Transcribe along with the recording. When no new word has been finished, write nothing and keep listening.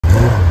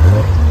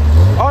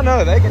Oh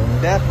no, they can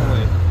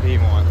definitely be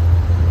one.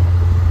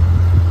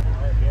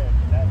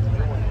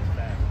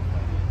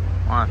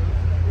 Why?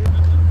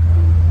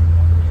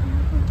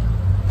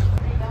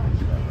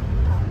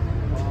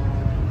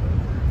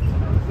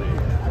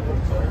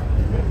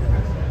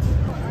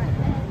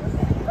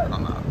 I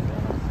don't know.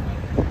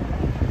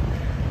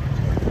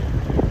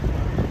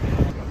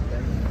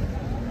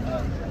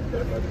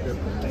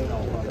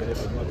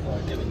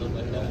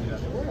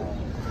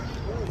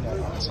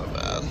 Not so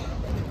bad.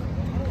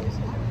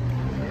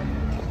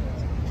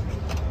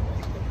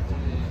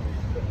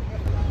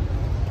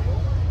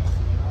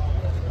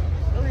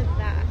 What is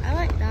that? I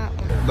like that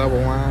one.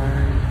 Double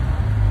wine.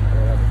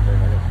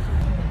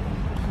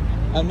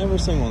 I've never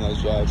seen one of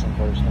those Jags in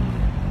person.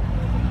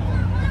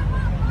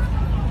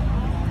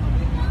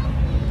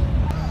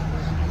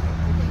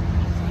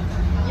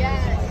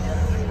 Yes.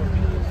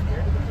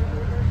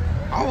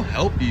 I'll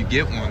help you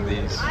get one of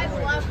these. I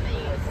love these.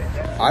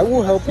 I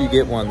will help you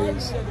get one of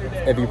these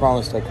if you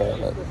promise to take care of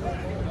it.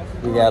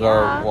 You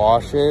gotta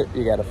wash it,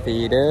 you gotta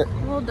feed it.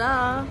 Well,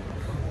 duh.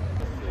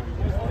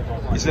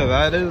 You see what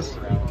that is?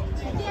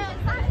 Yes,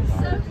 that is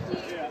so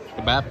cute.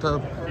 The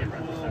bathtub.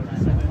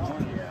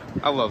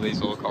 I love these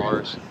little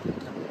cars.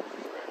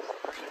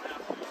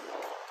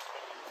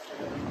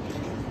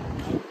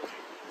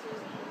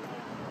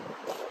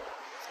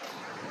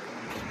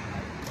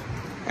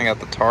 I got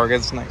the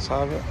Targets next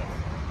side of it.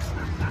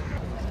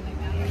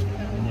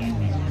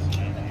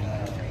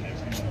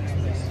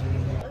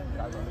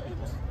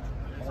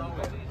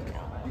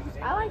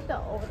 I like the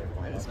older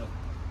ones.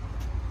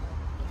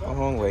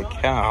 Holy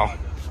cow.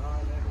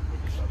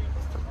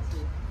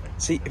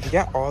 See, if you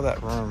got all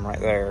that room right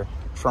there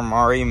from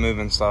already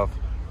moving stuff,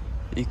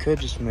 you could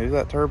just move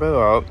that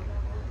turbo up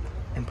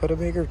and put a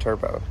bigger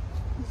turbo.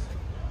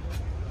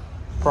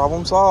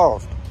 Problem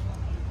solved.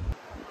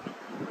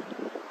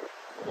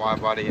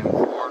 Wide body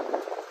M4.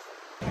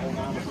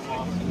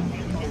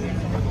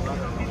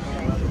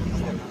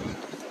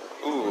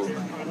 Ooh.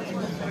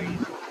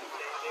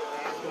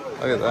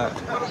 Look at that.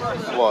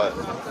 What?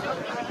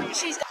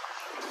 She's. I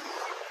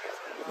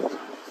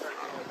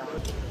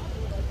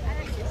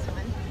like this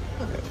one.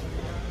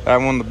 That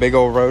one, the big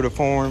old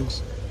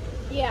rotiforms.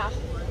 Yeah.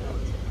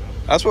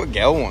 That's what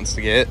Gail wants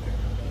to get.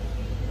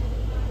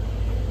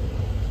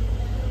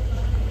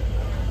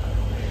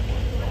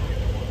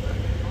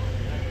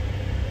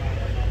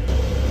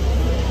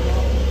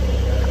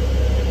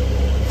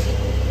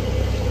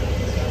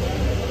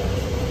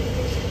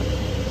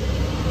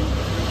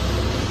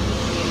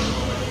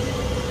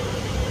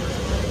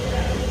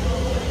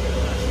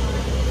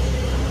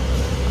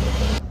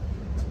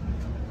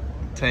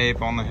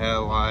 Tape on the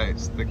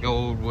headlights, the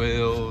gold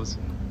wheels,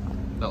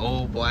 the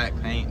old black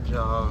paint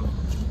job.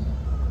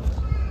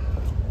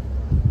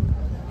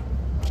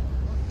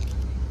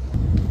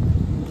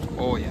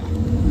 Oh yeah.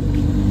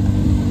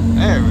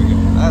 There we go.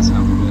 That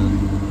sounds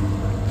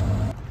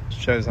good.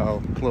 Shows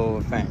how little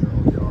of a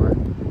fangirl you are.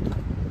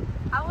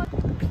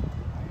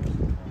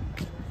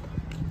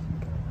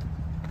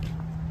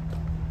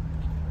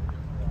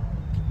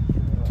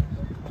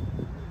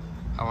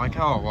 I like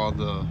how all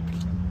the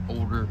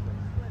older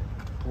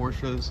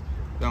Porsches,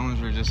 the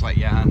owners are just like,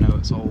 yeah, I know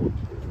it's old.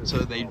 So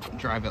they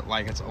drive it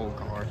like it's an old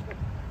car.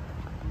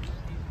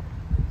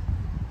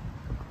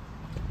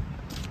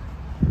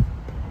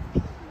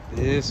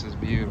 This is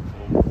beautiful.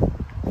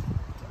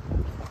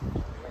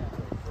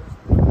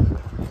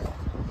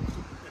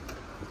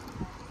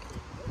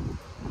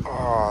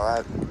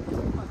 Oh,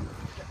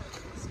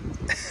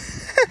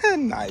 that...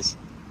 nice.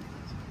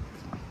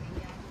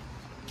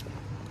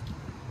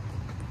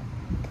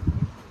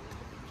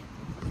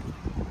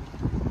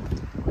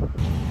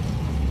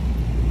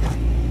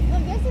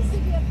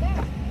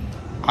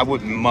 I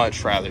would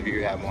much rather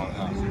you have one of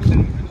those.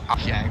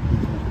 Okay.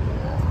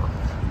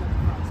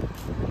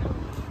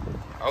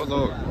 Oh,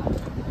 Lord.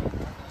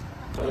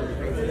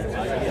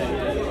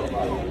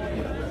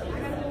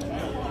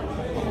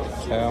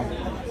 Cow.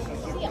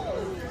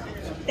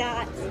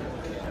 That.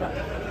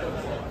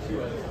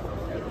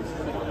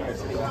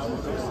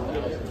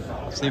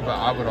 See, but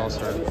I would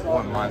also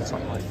wouldn't mind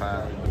something like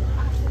that.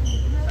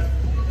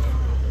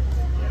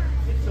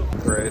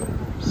 Great.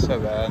 So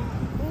bad.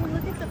 Oh,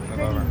 look at the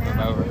pretty Move over.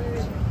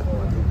 mountains.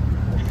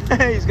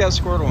 He's got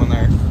a Squirtle in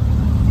there.